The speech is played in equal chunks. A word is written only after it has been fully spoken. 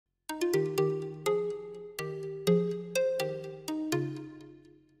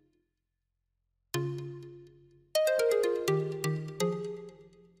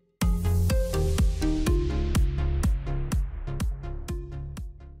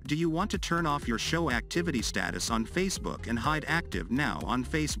Do you want to turn off your show activity status on Facebook and hide active now on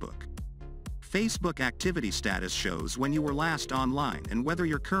Facebook? Facebook activity status shows when you were last online and whether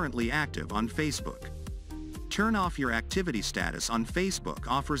you're currently active on Facebook. Turn off your activity status on Facebook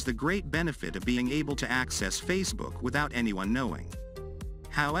offers the great benefit of being able to access Facebook without anyone knowing.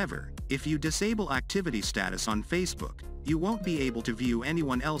 However, if you disable activity status on Facebook, you won't be able to view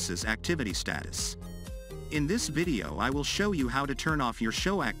anyone else's activity status. In this video I will show you how to turn off your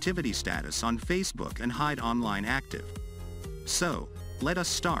show activity status on Facebook and hide online active. So, let us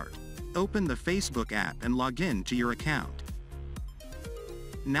start. Open the Facebook app and log in to your account.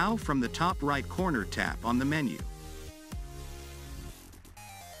 Now from the top right corner tap on the menu.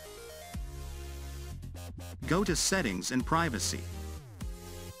 Go to Settings and Privacy.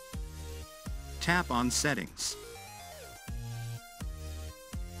 Tap on Settings.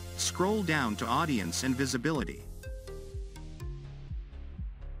 Scroll down to Audience and Visibility.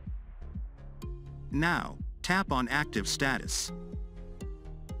 Now, tap on Active Status.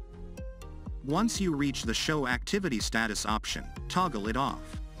 Once you reach the Show Activity Status option, toggle it off.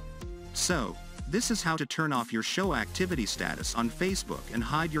 So, this is how to turn off your show activity status on Facebook and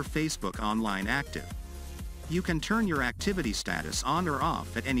hide your Facebook online active. You can turn your activity status on or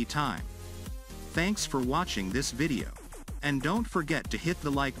off at any time. Thanks for watching this video. And don't forget to hit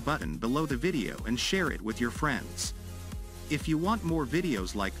the like button below the video and share it with your friends. If you want more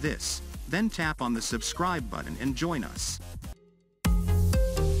videos like this, then tap on the subscribe button and join us.